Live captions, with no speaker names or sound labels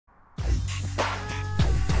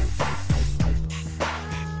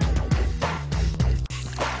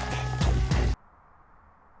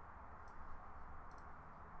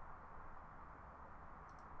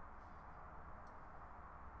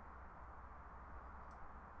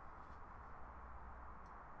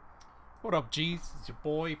What up, G's? It's your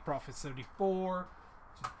boy, Prophet74.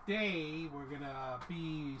 Today, we're gonna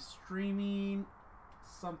be streaming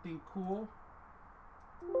something cool,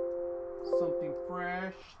 something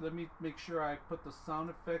fresh. Let me make sure I put the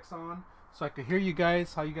sound effects on so I can hear you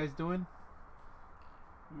guys. How you guys doing?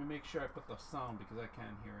 Let me make sure I put the sound because I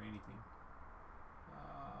can't hear anything.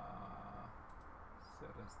 Set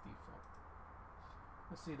as default.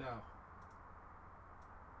 Let's see now.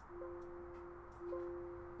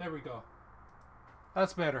 There we go.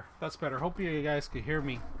 That's better. That's better. Hope you guys can hear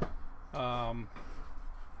me. And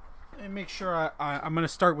make sure I'm going to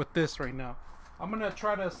start with this right now. I'm going to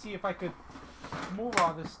try to see if I could move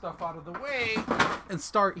all this stuff out of the way and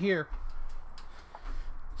start here.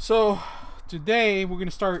 So today we're going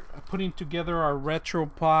to start putting together our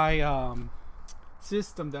RetroPie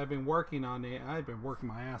system that I've been working on. I've been working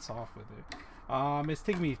my ass off with it. It's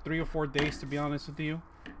taken me 3 or 4 days, to be honest with you,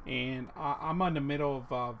 and I'm in the middle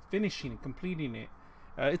of finishing and completing it.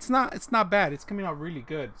 It's not bad. It's coming out really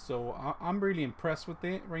good. So I'm really impressed with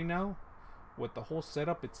it right now, with the whole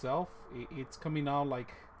setup itself. It's coming out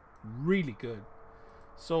like really good.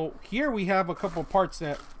 So here we have a couple parts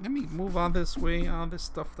that, let me move on this way, all this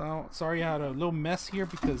stuff out. Sorry, I had a little mess here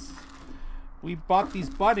because we bought these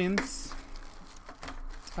buttons.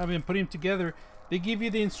 I've been putting them together. They give you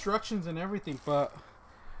the instructions and everything, but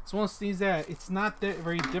it's one of those things that it's not that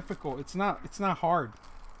very difficult. It's not hard.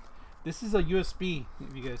 This is a USB.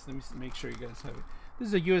 If you guys, let me make sure you guys have it. This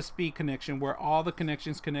is a USB connection where all the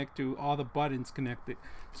connections connect to all the buttons connected.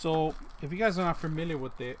 So if you guys are not familiar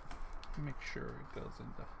with it, make sure it goes in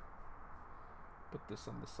the. Put this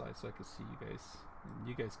on the side so I can see you guys, and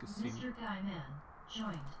you guys can see me. Mr. Guyman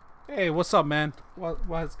joined. Hey, what's up, man?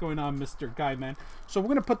 What's going on, Mr. Guy, man? So we're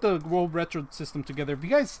gonna put the World Retro system together. If you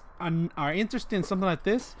guys are interested in something like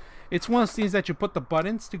this, it's one of those things that you put the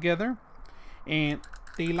buttons together, and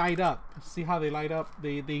they light up. See how they light up?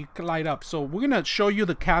 They light up. So we're gonna show you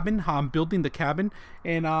the cabin, how I'm building the cabin,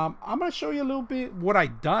 and I'm gonna show you a little bit what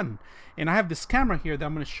I've done. And I have this camera here that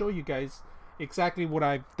I'm gonna show you guys exactly what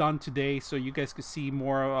I've done today, so you guys can see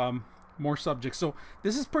more subjects. So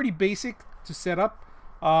this is pretty basic to set up.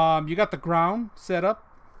 You got the ground set up,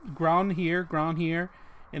 ground here,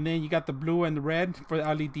 and then you got the blue and the red for the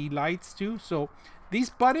LED lights too. So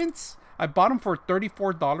these buttons, I bought them for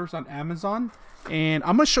 $34 on Amazon, and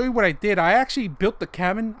I'm gonna show you what I did. I actually built the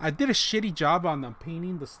cabin. I did a shitty job on the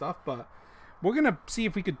painting the stuff, but we're gonna see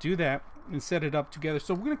if we could do that and set it up together.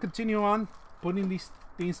 So we're gonna continue on putting these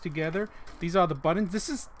things together. These are the buttons. This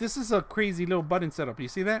is a crazy little button setup. You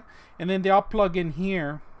see that? And then they all plug in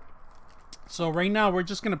here. So right now we're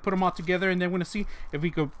just gonna put them all together, and then we're gonna see if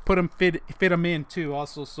we could put them fit them in too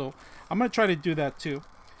also. So I'm gonna try to do that too.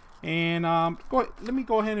 And let me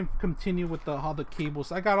go ahead and continue with all the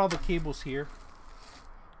cables. I got all the cables here,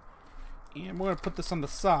 and we're gonna put this on the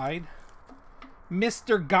side.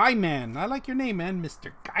 Mr. Guyman, I like your name, man.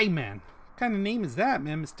 Mr. Guyman, what kind of name is that,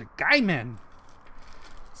 man? Mr. Guyman.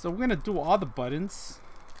 So we're gonna do all the buttons,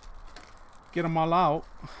 get them all out,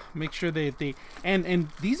 make sure and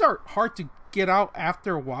these are hard to get out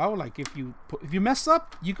after a while. Like if you mess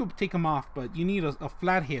up, you could take them off, but you need a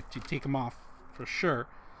flat hit to take them off for sure.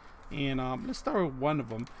 And let's start with one of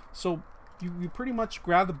them. So you pretty much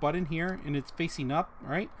grab the button here, and it's facing up,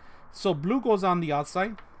 right? So blue goes on the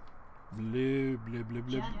outside. Blue.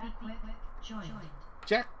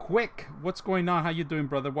 Jack Quick, what's going on? How you doing,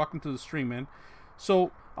 brother? Welcome to the stream, man.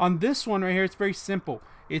 So on this one right here, it's very simple.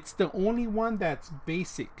 It's the only one that's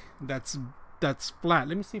basic, that's flat.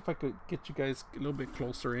 Let me see if I could get you guys a little bit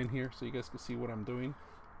closer in here so you guys can see what I'm doing.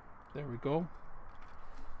 There we go.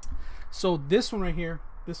 So this one right here,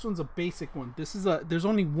 this one's a basic one. There's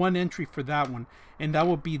only one entry for that one, and that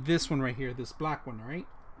would be this one right here, this black one, right?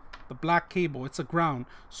 The black cable, it's a ground.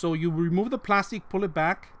 So you remove the plastic, pull it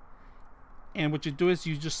back, and what you do is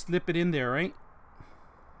you just slip it in there, right?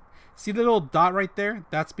 See the little dot right there?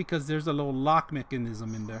 That's because there's a little lock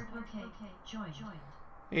mechanism in there.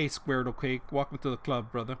 Hey, Squared OK. Welcome to the club,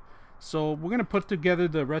 brother. So we're going to put together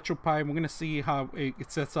the RetroPie, and we're going to see how it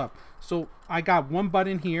sets up. So I got one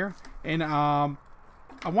button here, and I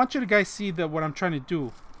want you to guys see what I'm trying to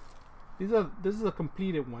do. This is a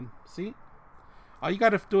completed one. See? All you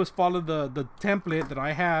got to do is follow the template that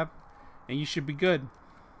I have, and you should be good.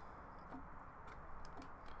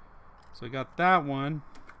 So I got that one.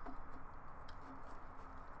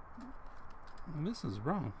 Oh, this is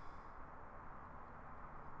wrong.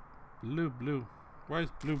 Blue. Why is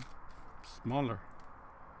blue smaller?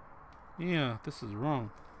 Yeah, this is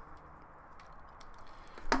wrong.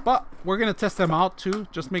 But we're gonna test them out too,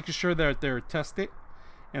 just making sure that they're tested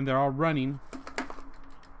and they're all running.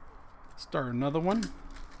 Start another one.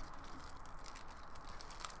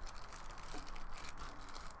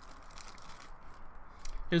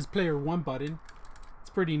 Here's player 1 button. It's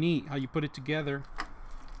pretty neat how you put it together.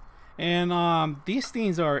 And these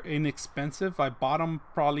things are inexpensive. I bought them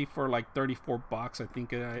probably for like 34 bucks. I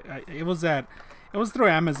think it was through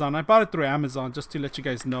Amazon. I bought it through Amazon just to let you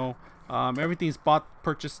guys know. Everything's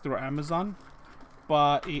purchased through Amazon.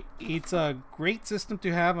 But it's a great system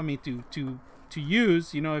to have. I mean, to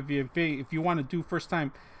use. You know, if you want to do first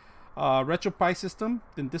time RetroPie system,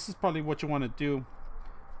 then this is probably what you want to do.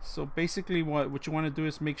 So basically, what you want to do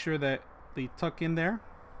is make sure that they tuck in there.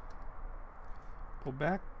 Pull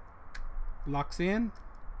back. Locks in.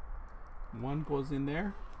 One goes in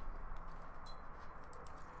there.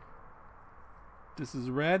 This is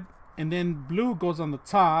red. And then blue goes on the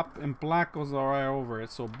top and black goes right over it.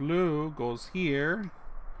 So blue goes here.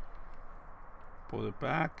 Pull it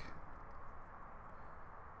back.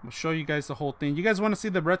 I'll show you guys the whole thing. You guys want to see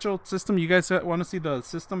the retro system? You guys want to see the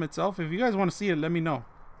system itself? If you guys want to see it, let me know.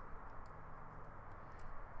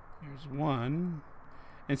 Here's one.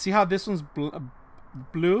 And see how this one's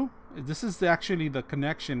blue? This is actually the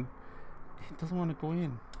connection. It doesn't want to go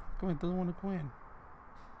in. Doesn't want to go in.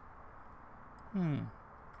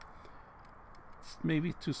 It's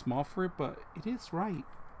maybe too small for it, but it is right.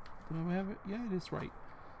 Do I have it? Yeah, it is right.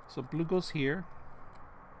 So blue goes here.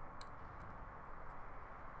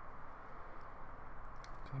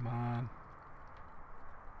 Come on.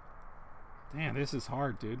 Damn, this is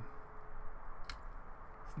hard, dude.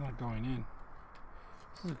 It's not going in.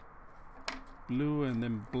 This is blue and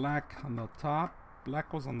then black on the top. Black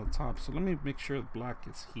goes on the top. So let me make sure black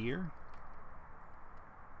is here.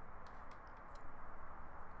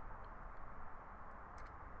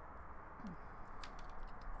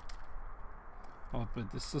 Oh,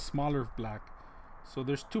 but this is a smaller black. So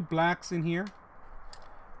there's two blacks in here.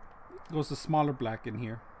 Goes a smaller black in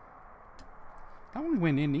here. That one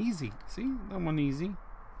went in easy. See? That one easy.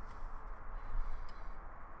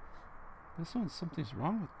 This one, something's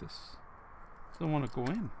wrong with this. Don't want to go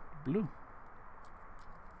in. Blue.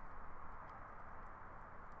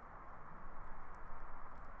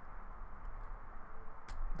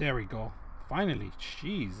 There we go. Finally.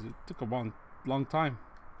 Jeez, it took a long time.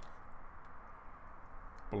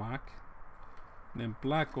 Black. And then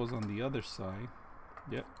black goes on the other side.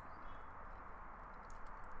 Yep.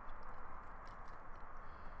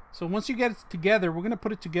 So once you get it together, we're going to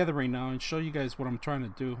put it together right now and show you guys what I'm trying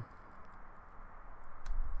to do.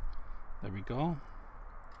 There we go.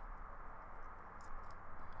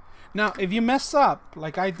 Now, if you mess up,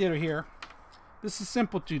 like I did here, this is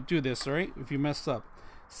simple to do this, alright? If you mess up.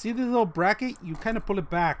 See the little bracket? You kind of pull it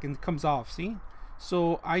back and it comes off, see?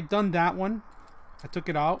 So I done that one. I took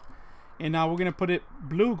it out. And now we're going to put it,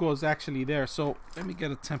 blue goes actually there. So let me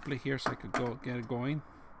get a template here so I could go get it going.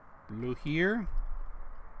 Blue here.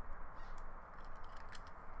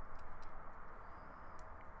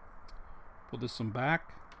 Pull this one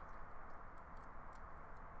back.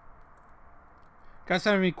 Guys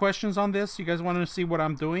have any questions on this? You guys want to see what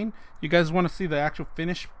I'm doing? You guys want to see the actual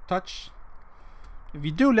finish touch? If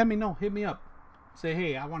you do, let me know. Hit me up. Say,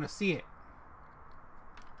 hey, I want to see it.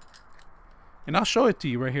 And I'll show it to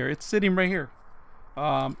you right here. It's sitting right here.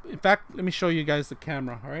 In fact, let me show you guys the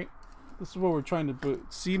camera, alright? This is what we're trying to do.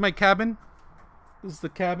 See my cabin? This is the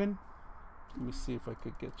cabin. Let me see if I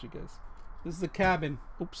could get you guys. This is the cabin.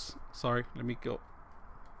 Oops. Sorry. Let me go.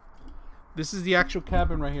 This is the actual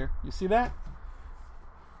cabin right here. You see that?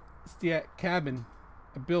 It's the cabin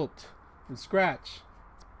I built from scratch.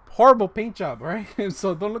 Horrible paint job, right?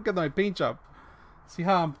 So don't look at my paint job. See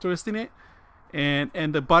how I'm twisting it?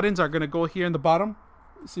 And the buttons are gonna go here in the bottom.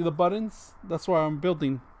 See the buttons? That's where I'm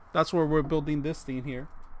building. That's where we're building this thing here.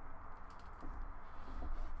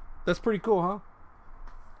 That's pretty cool, huh?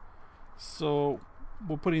 So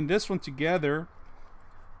we're putting this one together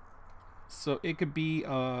so it could be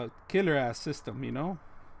a killer ass system, you know?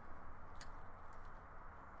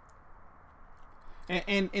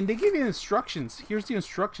 And they give you instructions. Here's the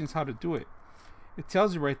instructions how to do it. It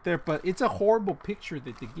tells you right there, but it's a horrible picture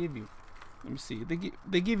that they give you. Let me see.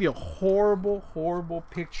 They give you a horrible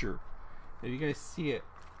picture. If you guys see it,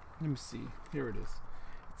 let me see. Here it is.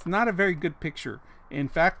 It's not a very good picture. In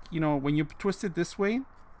fact, you know, when you twist it this way,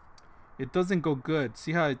 it doesn't go good.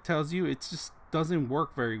 See how it tells you? It just doesn't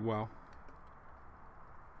work very well.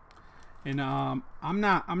 And I'm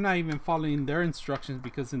not even following their instructions,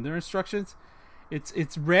 because in their instructions,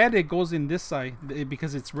 it's red. It goes in this side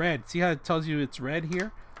because it's red. See how it tells you it's red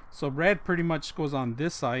here? So red pretty much goes on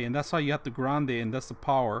this side, and that's how you have to ground it, and that's the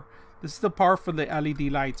power. This is the power for the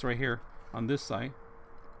LED lights right here on this side.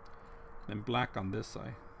 Then black on this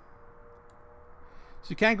side. So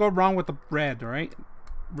you can't go wrong with the red, right?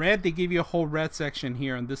 red, they give you a whole red section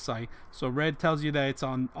here on this side. So red tells you that it's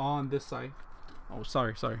on this side. Oh,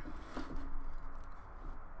 sorry.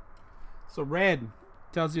 So red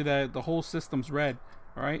tells you that the whole system's red.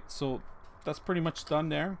 All right, so that's pretty much done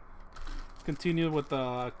there. Continue with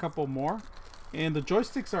a couple more. And the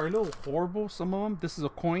joysticks are a little horrible, some of them. This is a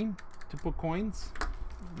coin to put coins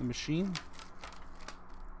in the machine.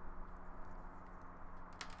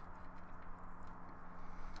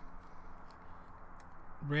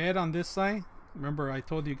 Red on this side. Remember I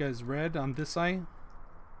told you guys red on this side.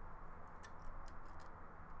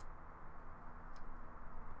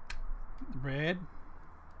 Red.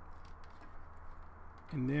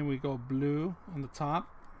 And then we go blue on the top.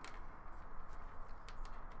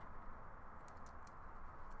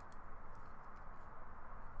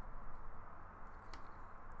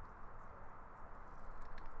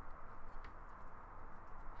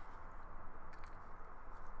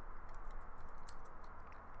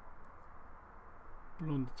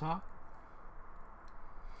 Blue on the top.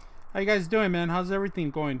 How you guys doing, man? How's everything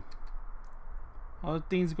going? How are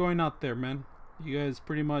things going out there, man? You guys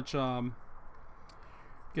pretty much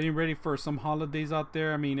getting ready for some holidays out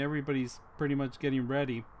there? I mean, everybody's pretty much getting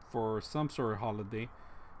ready for some sort of holiday.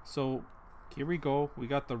 So here we go. We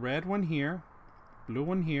got the red one here, blue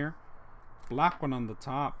one here, black one on the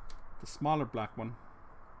top, the smaller black one.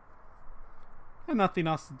 And nothing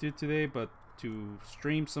else to do today but to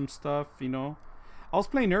stream some stuff, you know. I was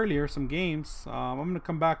playing earlier some games. I'm gonna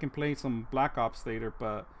come back and play some Black Ops later,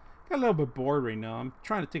 but got a little bit bored right now. I'm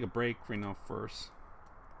trying to take a break right now first.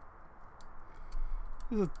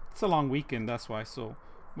 It's a long weekend, that's why. So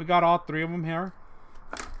we got all three of them here.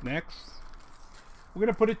 Next, we're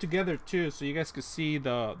gonna put it together too, so you guys can see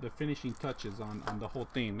the finishing touches on the whole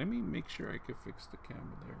thing. Let me make sure I can fix the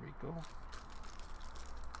camera. There we go.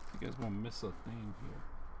 You guys won't miss a thing here.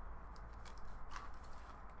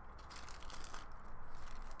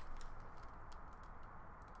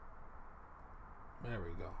 There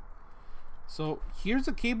we go. So here's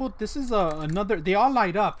a cable. This is another. They all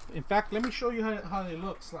light up. In fact, let me show you how it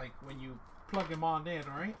looks like when you plug them on in.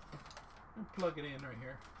 All right, plug it in right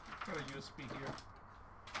here. Got a USB here.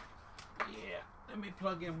 Yeah, let me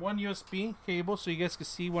plug in one USB cable so you guys can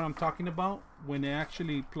see what I'm talking about when they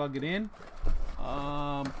actually plug it in.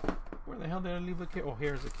 Where the hell did I leave the cable? Oh,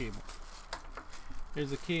 here's a cable.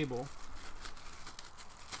 Here's a cable.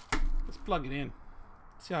 Let's plug it in.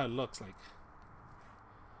 See how it looks like.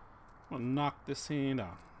 I'm gonna knock this in.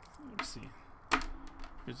 Let's see.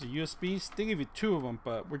 There's a USB. They give you two of them,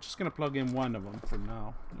 but we're just gonna plug in one of them for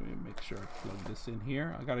now. Let me make sure I plug this in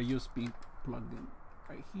here. I got a USB plugged in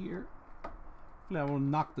right here. I will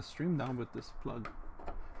knock the stream down with this plug.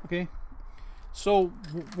 Okay. So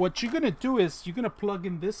what you're gonna do is you're gonna plug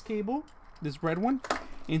in this cable, this red one,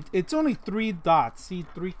 and it's only 3 dots. See,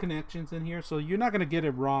 3 connections in here, so you're not gonna get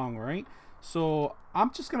it wrong, right? So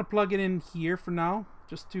I'm just gonna plug it in here for now,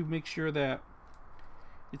 just to make sure that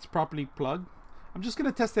it's properly plugged. I'm just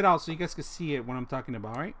gonna test it out so you guys can see it when I'm talking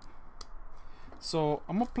about, right? So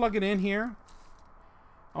I'm gonna plug it in here.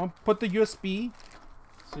 I'm gonna put the USB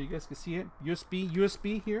so you guys can see it.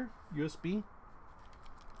 USB here, USB.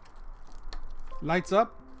 Lights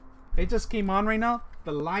up. It just came on right now.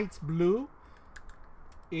 The light's blue.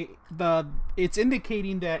 It's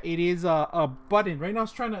indicating that it is a button. Right now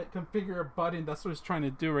it's trying to configure a button. That's what it's trying to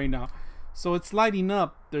do right now. So it's lighting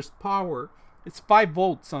up. There's power. It's 5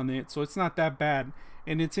 volts on it, so it's not that bad.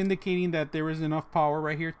 And it's indicating that there is enough power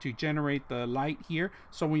right here to generate the light here.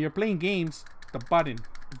 So when you're playing games, the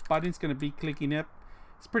button's gonna be clicking up.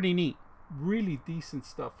 It's pretty neat. Really decent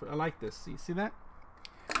stuff. I like this. See that?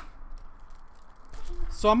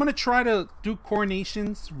 So I'm gonna try to do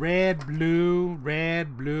coordinations, red, blue,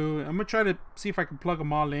 red, blue. I'm gonna try to see if I can plug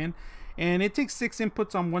them all in. And it takes 6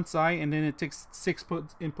 inputs on one side, and then it takes 6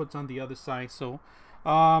 inputs on the other side. So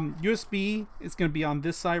USB is gonna be on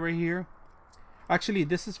this side right here. Actually,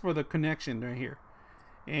 this is for the connection right here.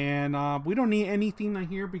 And we don't need anything right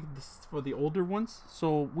here because this is for the older ones.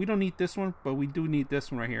 So we don't need this one, but we do need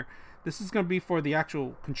this one right here. This is gonna be for the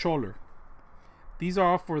actual controller. These are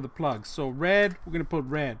all for the plugs. So red, we're gonna put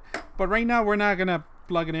red. But right now we're not gonna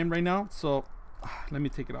plug it in right now. So let me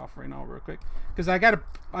take it off right now real quick, because I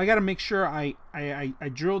gotta make sure I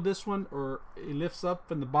drill this one, or it lifts up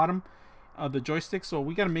from the bottom of the joystick. So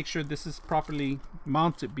we gotta make sure this is properly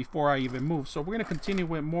mounted before I even move. So we're gonna continue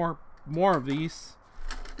with more of these.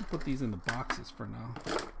 Put these in the boxes for now.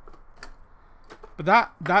 But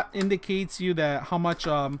that indicates you that how much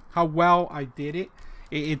how well I did it.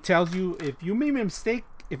 It tells you if you made a mistake.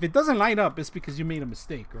 If it doesn't light up, it's because you made a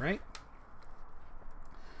mistake, right?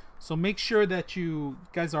 So make sure that you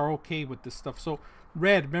guys are okay with this stuff. So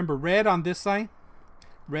Red, remember, red on this side.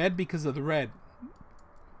 Red because of the red.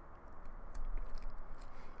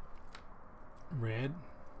 Red.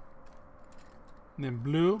 And then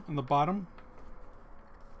blue on the bottom.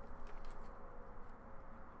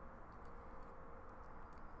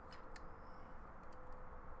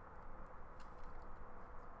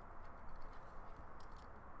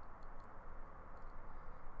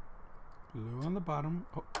 Blue on the bottom.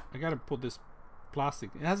 Oh, I gotta pull this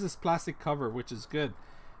plastic. It has this plastic cover, which is good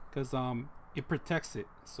because it protects it.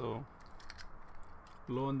 So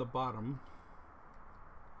blue on the bottom.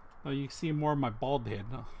 Now you see more of my bald head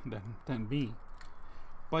than me.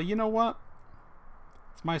 But you know what?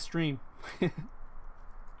 It's my stream.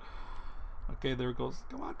 Okay, there it goes.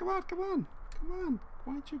 Come on, come on, come on, come on.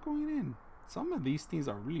 Why aren't you going in? Some of these things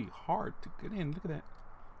are really hard to get in. Look at that.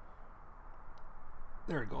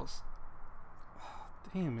 There it goes.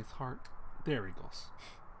 Damn, it's hard. There it goes.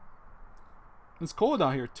 It's cold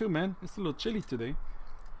out here too, man. It's a little chilly today.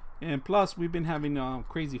 And plus, we've been having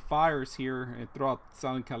crazy fires here throughout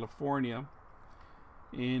Southern California.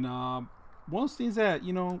 And one of those things that,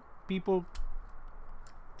 you know, people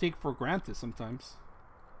take for granted sometimes.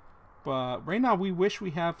 But right now, we wish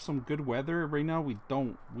we have some good weather. Right now, we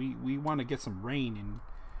don't. We want to get some rain, and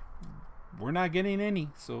we're not getting any.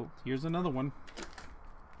 So here's another one.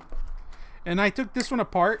 And I took this one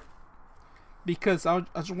apart because I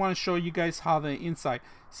just want to show you guys how the inside.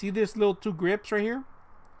 See this little two grips right here?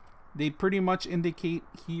 They pretty much indicate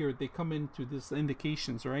here. They come into this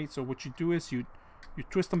indications, right? So what you do is you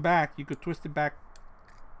twist them back. You could twist it back.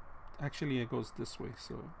 Actually, it goes this way.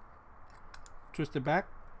 So twist it back.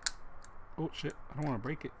 Oh shit! I don't want to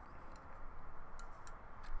break it.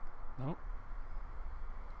 Nope.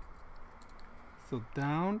 So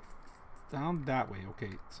down that way.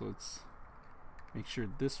 Okay. So it's. Make sure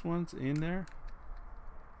this one's in there.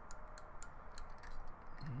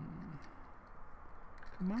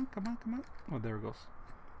 Come on, come on, come on. Oh, there it goes.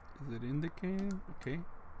 Is it indicating? Okay.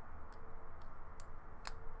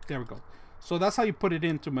 There we go. So that's how you put it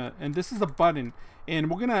into my, and this is the button.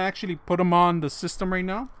 And we're gonna actually put them on the system right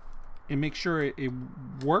now and make sure it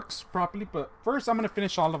works properly. But first, I'm gonna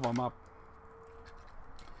finish all of them up.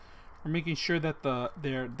 We're making sure that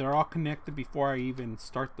they're all connected before I even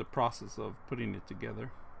start the process of putting it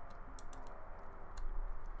together.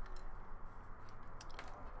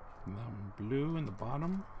 And then blue in the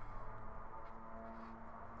bottom.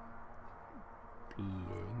 Blue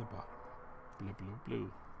in the bottom. Blue, blue,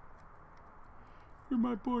 blue. You're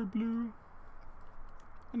my boy, Blue.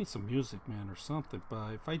 I need some music, man, or something.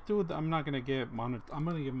 But if I do, I'm not gonna get I'm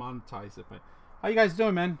gonna get monetized if I. How you guys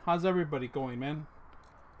doing, man? How's everybody going, man?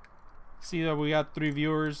 See that we got 3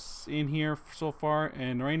 viewers in here so far,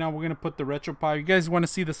 and right now we're gonna put the RetroPie. You guys want to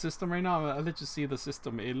see the system right now? I'll let you see the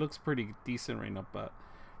system. It looks pretty decent right now, but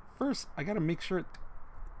first I gotta make sure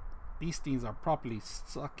these things are properly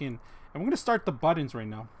stuck in. And we're gonna start the buttons right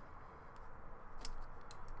now.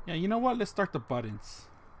 Yeah, you know what? Let's start the buttons.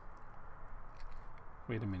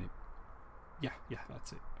 Wait a minute. Yeah,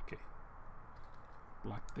 that's it. Okay.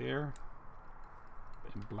 Black there,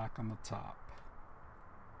 and black on the top.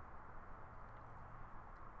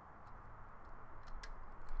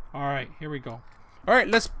 All right, here we go. All right,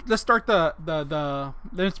 let's start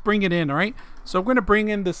let's bring it in. All right, so we're gonna bring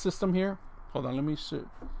in the system here. Hold on, let me shoot.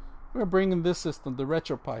 We're gonna bring in this system, the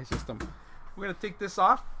RetroPie system. We're gonna take this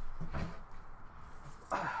off,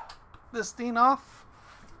 this thing off.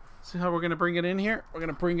 See how we're gonna bring it in here? We're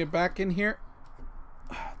gonna bring it back in here.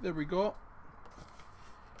 There we go.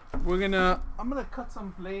 I'm gonna cut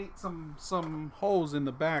some some holes in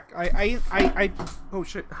the back. Oh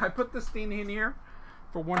shit! I put this thing in here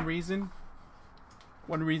for one reason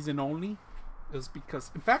only, is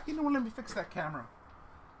because, in fact, you know what, let me fix that camera.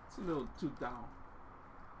 It's a little too down.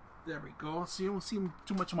 There we go. So you don't see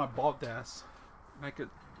too much of my bald ass, and I could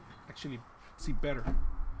actually see better.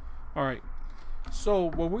 All right, so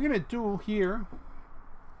what we're gonna do here,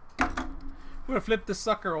 we're gonna flip this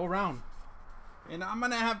sucker all around, and I'm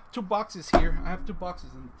gonna have 2 boxes here. I have 2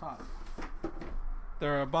 boxes in the top.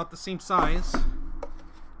 They're about the same size.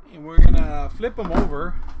 And we're gonna flip them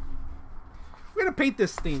over. We're gonna paint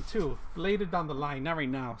this thing too later down the line, not right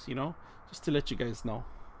now, you know, just to let you guys know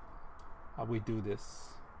how we do this.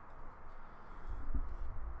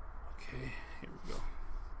 Okay, here we go.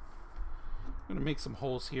 I'm gonna make some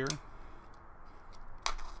holes here.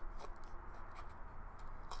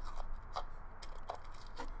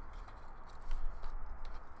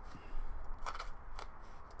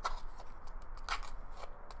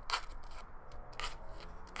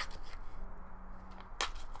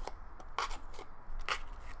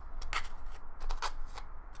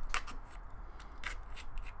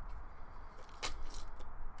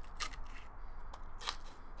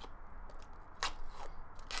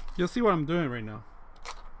 You'll see what I'm doing right now.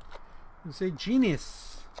 You say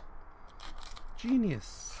genius.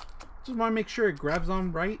 Genius. Just want to make sure it grabs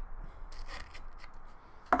on right.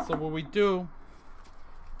 So what we do,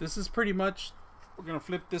 this is pretty much, we're going to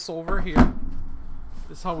flip this over here.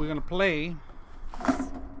 This is how we're going to play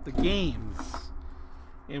the games.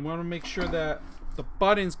 And we want to make sure that the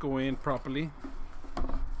buttons go in properly.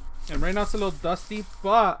 And right now it's a little dusty,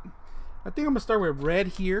 but I think I'm going to start with red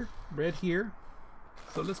here. Red here.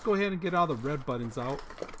 So let's go ahead and get all the red buttons out.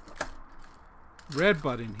 Red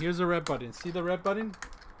button. Here's the red button. See the red button?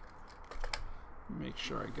 Make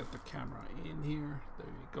sure I get the camera in here. There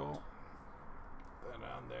you go. That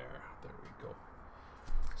on there. There we go.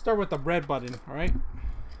 Start with the red button, alright?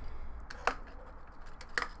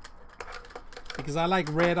 Because I like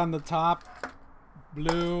red on the top.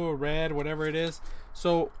 Blue or red, whatever it is.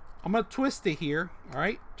 So I'm going to twist it here.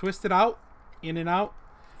 Alright? Twist it out. In and out.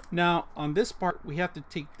 Now on this part we have to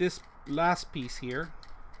take this last piece here.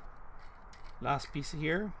 Last piece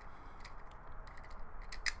here.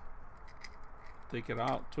 Take it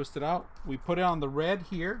out, twist it out. We put it on the red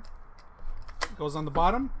here. It goes on the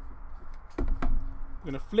bottom. I'm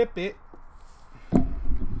gonna flip it.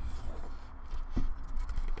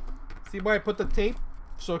 See why I put the tape?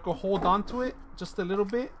 So it could hold on to it just a little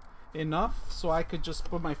bit. Enough so I could just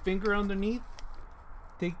put my finger underneath.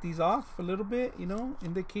 Take these off a little bit, you know.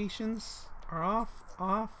 Indications are off.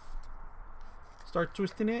 Start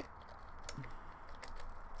twisting it.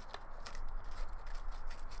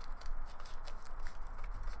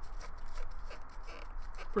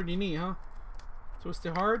 Pretty neat, huh? Twist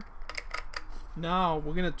it hard. Now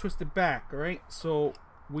we're gonna twist it back. All right, so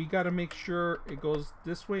we got to make sure it goes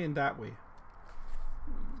this way and that way.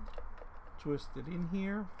 Twist it in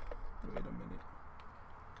here. Wait a minute.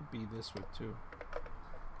 Could be this way too.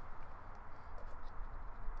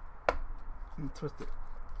 And twist it.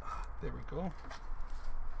 There we go.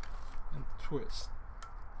 And twist.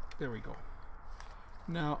 There we go.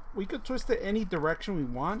 Now we could twist it any direction we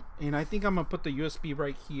want, and I think I'm gonna put the USB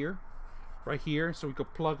right here, so we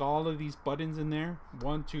could plug all of these buttons in there,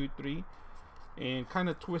 1, 2, 3, and kind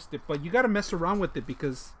of twist it. But you got to mess around with it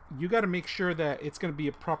because you got to make sure that it's gonna be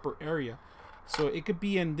a proper area. So it could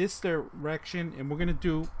be in this direction, and we're gonna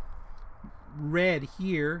do red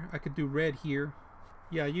here. I could do red here.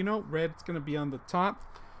 Yeah, you know, red's gonna be on the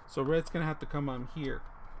top, so red's gonna have to come on here.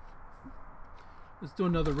 Let's do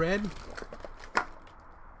another red.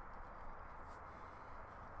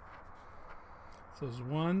 So it's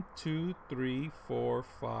 1, 2, 3, 4,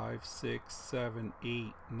 5, 6, 7,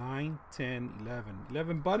 8, 9, 10, 11.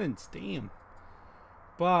 11 buttons, damn.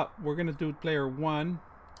 But we're gonna do player 1,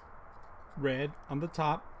 red on the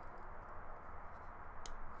top.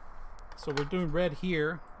 So we're doing red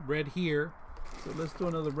here, red here. So let's do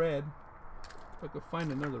another red. If I could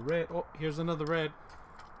find another red. Oh, here's another red.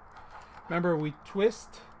 Remember, we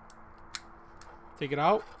twist, take it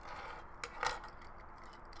out.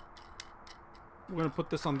 We're gonna put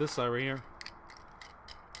this on this side right here.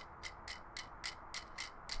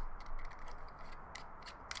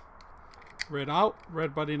 Red out,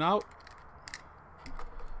 red button out.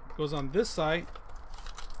 Goes on this side.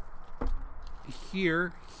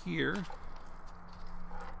 Here.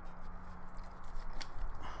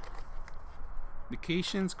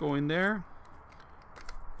 Indications go in there.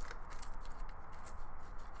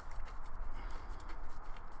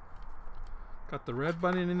 Got the red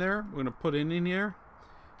button in there. We're gonna put it in here.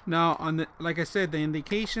 Now on the, like I said, the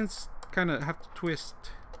indications kind of have to twist.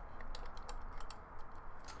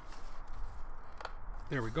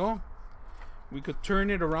 There we go. We could turn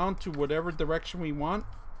it around to whatever direction we want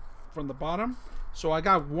from the bottom. So I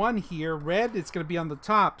got one here, red. It's gonna be on the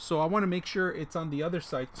top. So I want to make sure it's on the other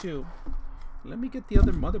side too. Let me get the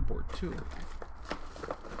other motherboard too.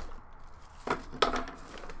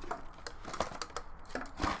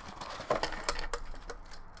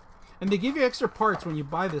 And they give you extra parts when you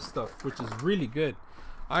buy this stuff, which is really good.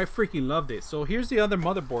 I freaking loved it. So here's the other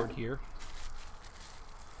motherboard here.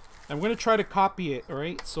 I'm going to try to copy it,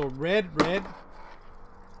 alright? So red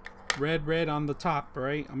on the top,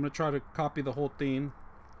 alright? I'm going to try to copy the whole thing.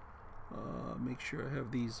 Make sure I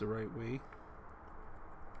have these the right way.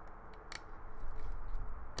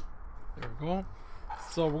 There we go.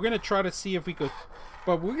 So we're going to try to see if we could...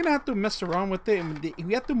 But we're going to have to mess around with it. And if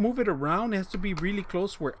we have to move it around, it has to be really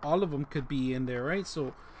close where all of them could be in there, right?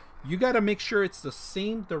 So you got to make sure it's the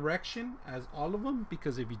same direction as all of them.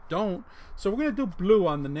 Because if you don't... So we're going to do blue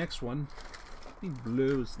on the next one. I think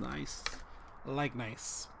blue is nice. I like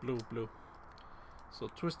nice. Blue. So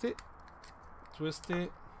twist it. Twist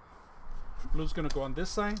it. Blue's going to go on this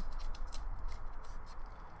side.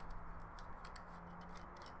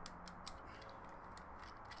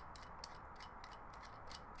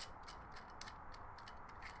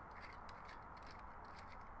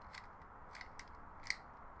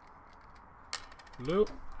 Blue.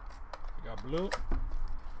 We got blue.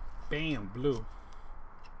 Bam, blue.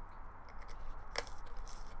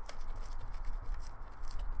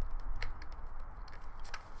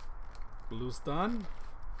 Blue's done.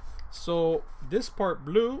 So this part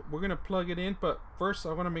blue, we're gonna plug it in, but first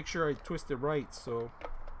I want to make sure I twist it right. So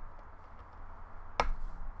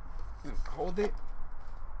hold it.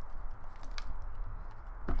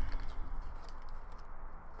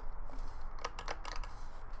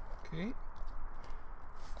 Okay.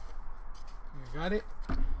 I got it.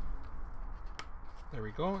 There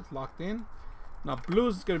we go. It's locked in. Now blue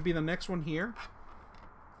is gonna be the next one here.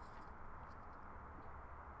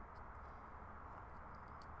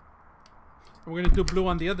 We're gonna do blue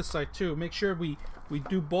on the other side too. Make sure we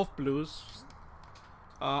do both blues.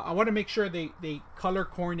 I want to make sure they color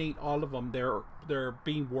coordinate all of them. They're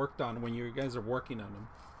being worked on when you guys are working on them.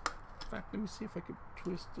 In fact, let me see if I can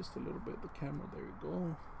twist just a little bit the camera. There you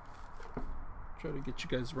go. Try to get you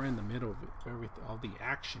guys right in the middle of it, everything, all the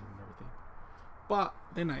action and everything. But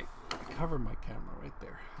then I cover my camera right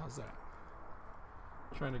there. How's that?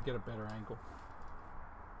 Trying to get a better angle.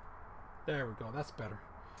 There we go. That's better.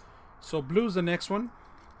 So blue's the next one.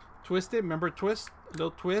 Twist it. Remember, twist. A little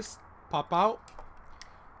twist. Pop out.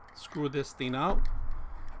 Screw this thing out.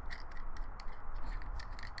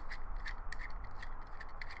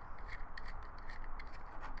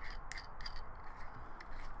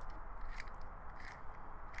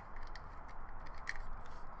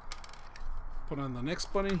 Put on the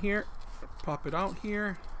next button here. Pop it out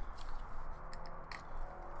here.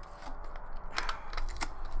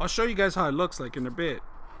 I'll show you guys how it looks like in a bit.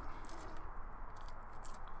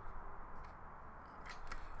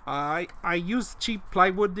 I used cheap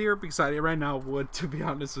plywood there because I ran out of wood, to be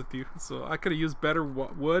honest with you. So I could have used better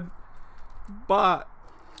wood, but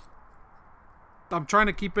I'm trying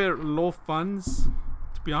to keep it low funds,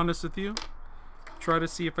 to be honest with you. Try to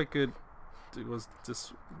see if I could. It was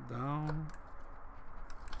just down.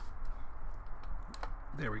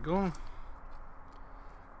 There we go.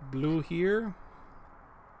 Blue here,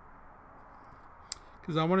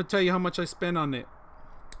 because I want to tell you how much I spent on it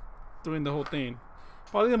doing the whole thing.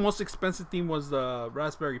 Probably the most expensive thing was the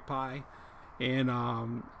Raspberry Pi,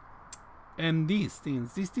 and these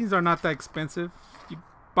things. These things are not that expensive. You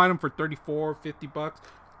buy them for $34-50.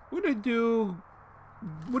 What do I do?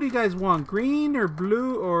 What do you guys want? Green or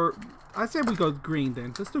blue? Or I said we go green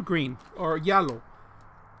then. Let's do green or yellow.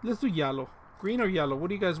 Let's do yellow. Green or yellow? What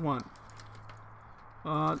do you guys want?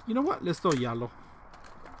 You know what? Let's do yellow.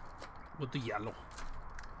 We'll do yellow.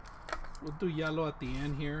 We'll do yellow at the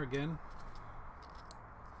end here again.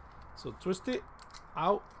 So twist it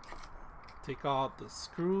out, take out the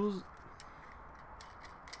screws.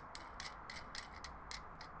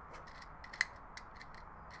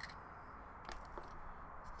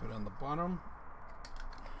 Put it on the bottom.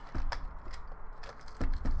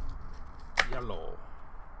 Yellow.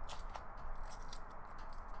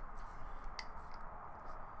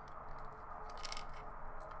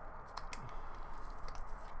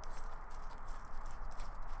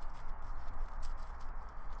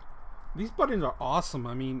 These buttons are awesome.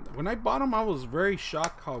 I mean, when I bought them, I was very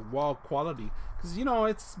shocked how well quality. Because, you know,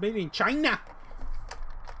 it's made in China.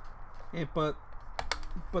 Yeah, but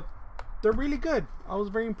they're really good. I was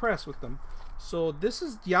very impressed with them. So this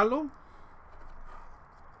is yellow.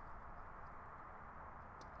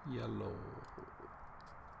 Yellow.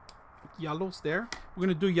 Yellow's there. We're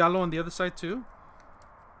going to do yellow on the other side too.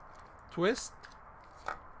 Twist.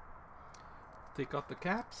 Take out the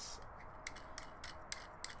caps.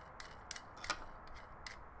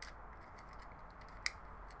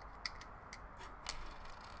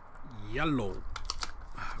 Yellow. Do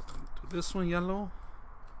this one yellow.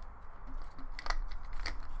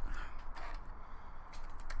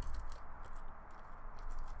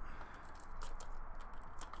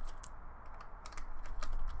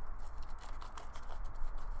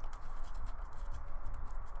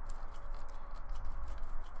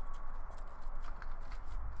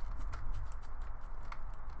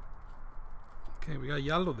 Okay, we got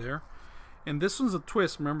yellow there. And this one's a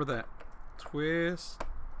twist, remember that. Twist.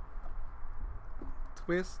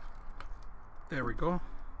 Twist. There we go.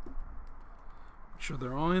 Make sure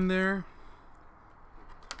they're all in there.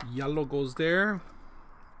 Yellow goes there.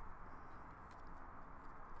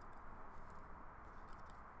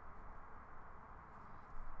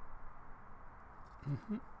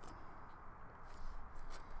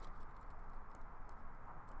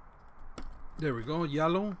 There we go,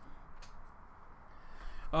 yellow.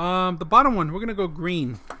 The bottom one, we're gonna go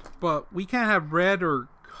green, but we can't have red or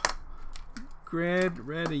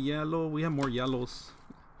red and yellow. We have more yellows.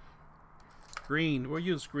 green. We'll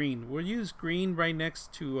use green. We'll use green right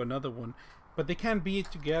next to another one, but they can't be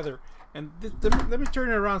together. And let me turn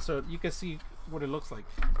it around so you can see what it looks like.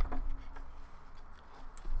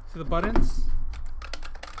 See the buttons?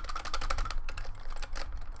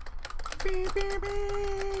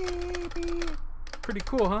 Pretty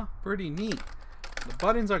cool, huh? Pretty neat. The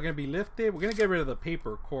buttons are going to be lifted. We're going to get rid of the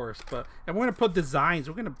paper, of course, and we're going to put designs.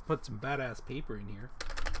 We're going to put some badass paper in here.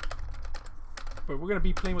 But we're going to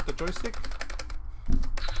be playing with the joystick.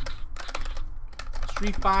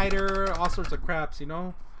 Street Fighter, all sorts of craps, you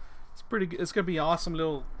know. It's pretty good. It's going to be an awesome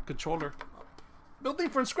little controller. Building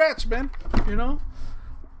from scratch, man. You know?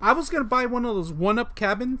 I was going to buy one of those one-up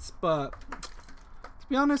cabins, but to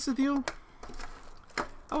be honest with you,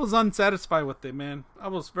 I was unsatisfied with it, man. I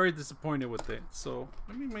was very disappointed with it. So,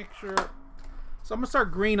 let me make sure. So, I'm going to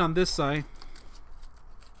start green on this side.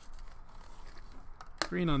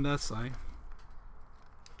 Green on that side.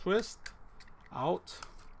 Twist. Out.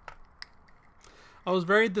 I was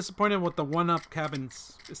very disappointed with the one-up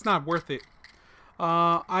cabins. It's not worth it.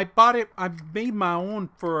 I bought it. I made my own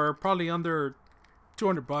for probably under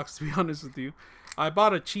 200 bucks, to be honest with you. I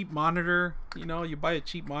bought a cheap monitor. You know, you buy a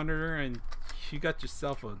cheap monitor and you got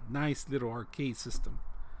yourself a nice little arcade system.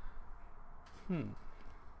 I'm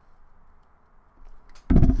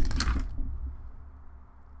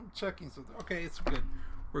checking something. Okay, it's good.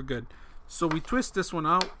 We're good. So we twist this one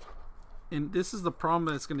out, and this is the problem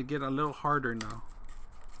that's going to get a little harder now.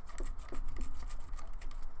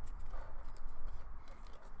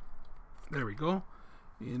 There we go.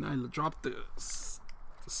 And I dropped the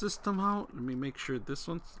system out. Let me make sure this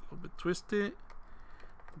one's a little bit twisted.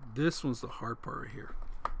 This one's the hard part right here.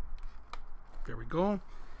 There we go.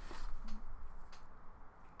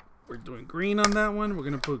 We're doing green on that one. We're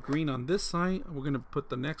going to put green on this side. We're going to put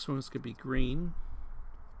the next one. It's going to be green.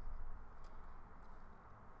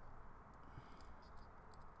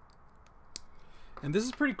 And this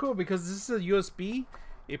is pretty cool because this is a USB.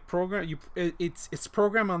 It's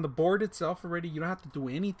programmed on the board itself already. You don't have to do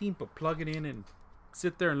anything but plug it in and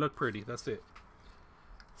sit there and look pretty. That's it.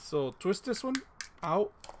 So twist this one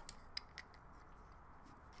out.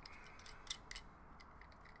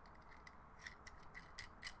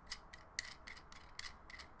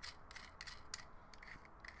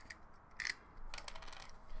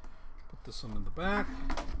 Put this one in the back.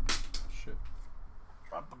 Shit.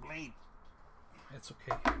 Drop the blade. It's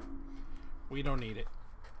okay. We don't need it.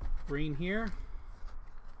 Green here.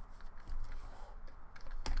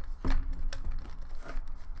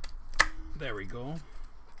 There we go.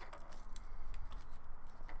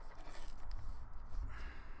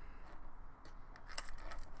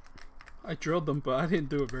 I drilled them, but I didn't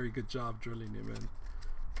do a very good job drilling it, man.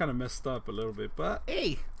 Kind of messed up a little bit, but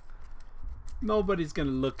hey, nobody's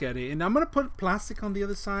gonna look at it. And I'm gonna put plastic on the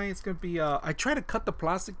other side. It's gonna be I tried to cut the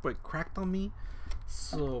plastic, but it cracked on me.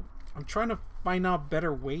 So I'm trying to find out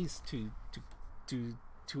better ways to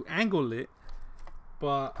angle it,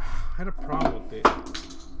 but I had a problem with it.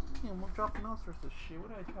 Damn, I'm dropping all sorts of shit.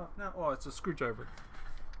 What did I drop now? Oh, it's a screwdriver.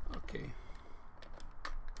 Okay.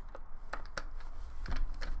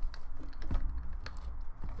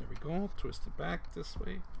 There we go. Twist it back this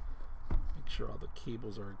way. Make sure all the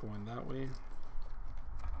cables are going that way.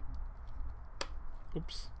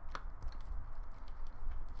 Oops.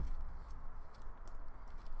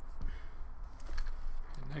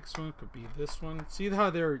 The next one could be this one. See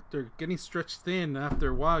how they're getting stretched thin after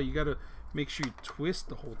a while. You gotta make sure you twist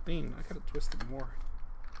the whole thing. I gotta twist it more.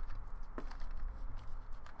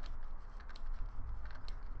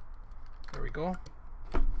 There we go.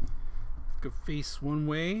 Could face one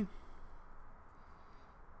way.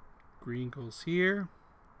 Green goes here.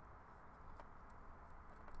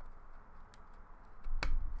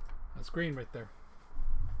 That's green right there.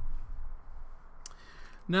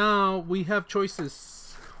 Now we have choices.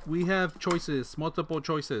 We have choices, multiple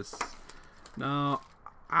choices. Now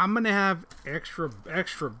I'm gonna have extra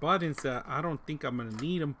buttons that I don't think I'm gonna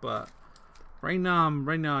need them, but right now I'm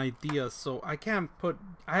running out of ideas, so I can't put.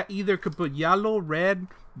 I either could put yellow, red,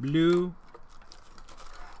 blue.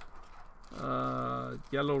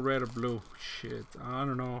 Yellow, red, or blue. Shit, I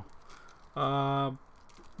don't know.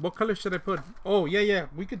 What color should I put? Oh yeah,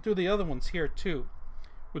 we could do the other ones here too.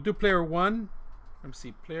 We'll do player one. Let me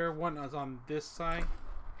see. Player one is on this side.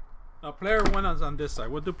 Now player one is on this side.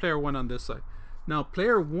 We'll do player one on this side. Now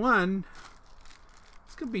player one,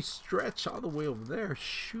 it's gonna be stretched all the way over there.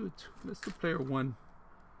 Shoot. Let's do player one.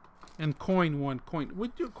 And coin one. Coin. We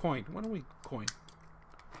do coin. Why don't we coin?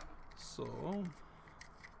 So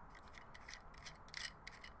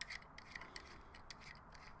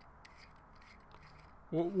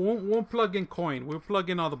We'll plug in coin. We'll plug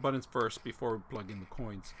in all the buttons first before we plug in the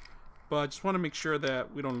coins. But I just want to make sure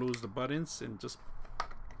that we don't lose the buttons and just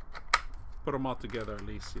put them all together at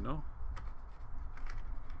least, you know?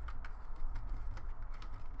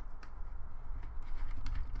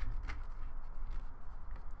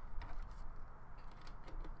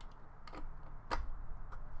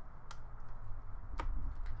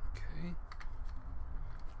 Okay.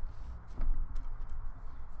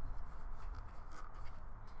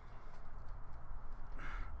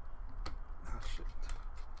 Oh, shit.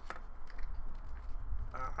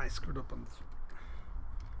 I screwed up on this.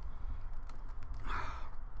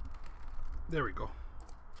 There we go.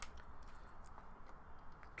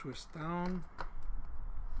 Twist down.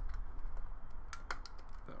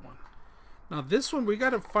 That one. Now this one, we got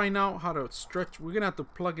to find out how to stretch. We're going to have to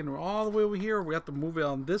plug in all the way over here. We have to move it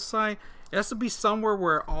on this side. It has to be somewhere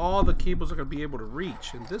where all the cables are going to be able to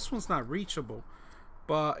reach. And this one's not reachable.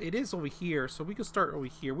 But it is over here. So we can start over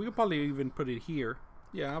here. We could probably even put it here.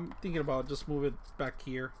 Yeah, I'm thinking about just move it back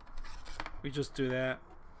here. We just do that.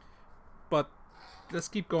 But let's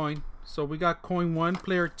keep going. So we got coin 1,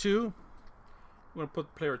 player 2. I'm going to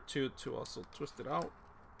put player 2 to also twist it out.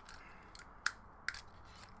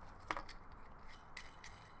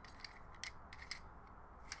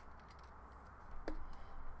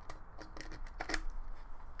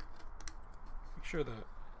 Make sure that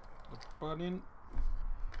the button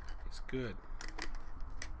is good.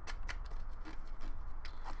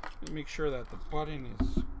 Make sure that the button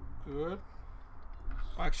is good.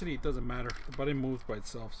 Actually, it doesn't matter. The button moves by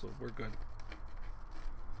itself, so we're good.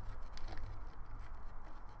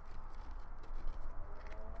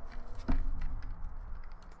 It's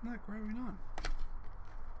not grabbing on.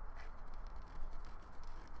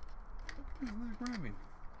 It's not grabbing.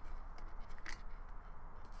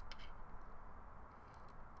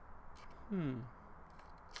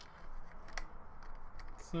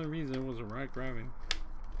 For some reason it wasn't right grabbing.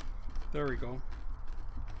 There we go.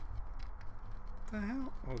 What the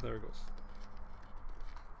hell? Oh, there it goes.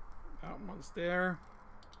 That one's there.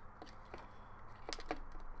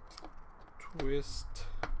 Twist.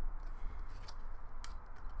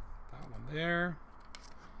 That one there.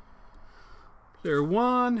 Player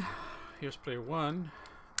 1. Here's player 1.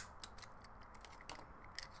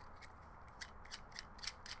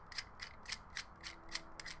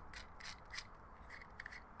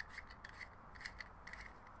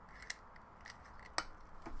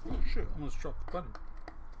 Oh shit, I almost dropped the button.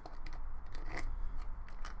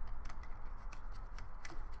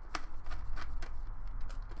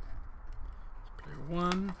 Player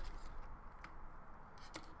 1.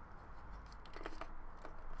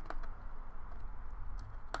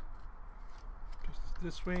 Just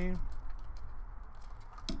this way.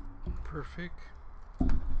 Perfect.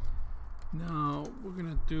 Now we're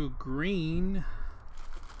gonna do green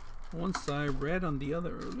one side, red on the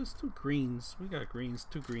other. Let's do greens. We got greens,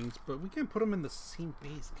 2 greens, but we can't put them in the same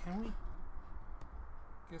base, can we?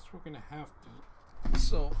 Guess we're gonna have to.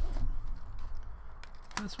 So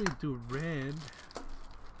unless we do red,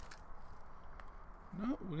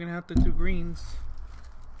 no, we're gonna have to do greens.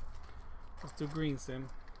 Let's do greens then.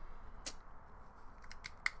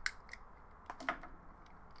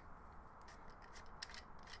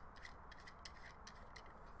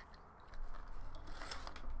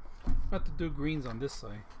 I have to do greens on this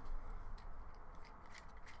side.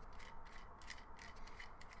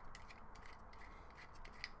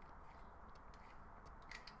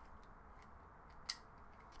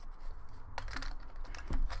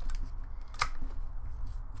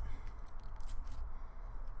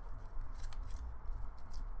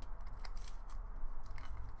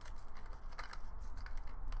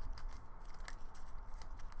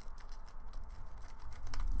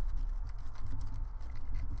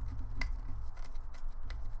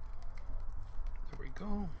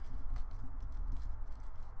 Go.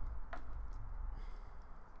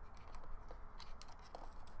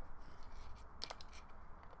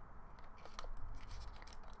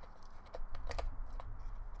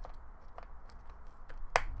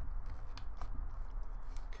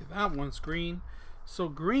 Okay, that one's green. So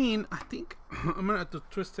green, I think I'm gonna have to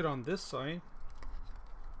twist it on this side.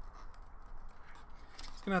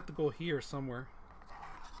 It's gonna have to go here somewhere.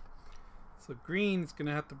 So green is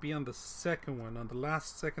gonna have to be on the second one, on the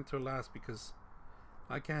last, second to last, because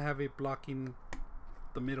I can't have it blocking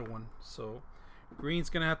the middle one. So green's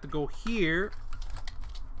gonna have to go here.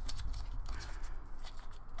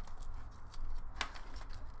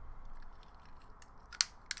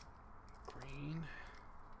 Green.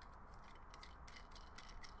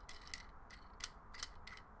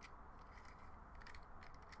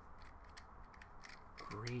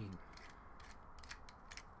 green.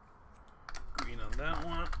 Green on that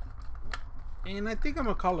one. And I think I'm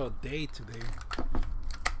gonna call it a day today.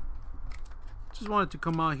 Just wanted to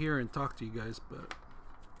come out here and talk to you guys, but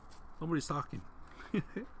nobody's talking.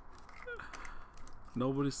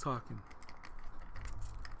 Nobody's talking.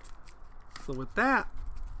 So with that,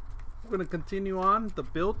 we're gonna continue on the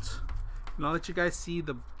build, and I'll let you guys see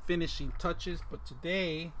the finishing touches. But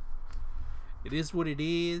today, it is what it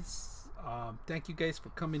is. Thank you guys for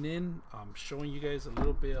coming in. I'm showing you guys a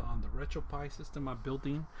little bit on the RetroPie system I'm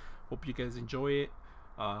building. Hope you guys enjoy it.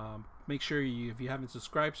 Make sure if you haven't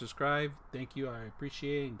subscribed, subscribe. Thank you. I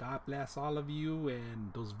appreciate it. And God bless all of you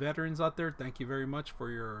and those veterans out there. Thank you very much for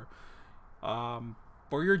your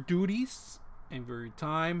duties and for your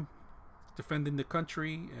time defending the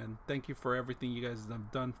country. And thank you for everything you guys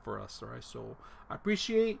have done for us. All right. So I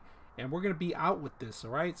appreciate. And we're gonna be out with this,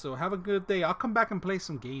 all right? So have a good day. I'll come back and play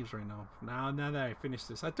some games right now. Now that I finished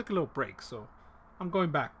this, I took a little break, so I'm going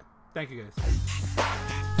back. Thank you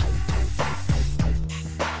guys.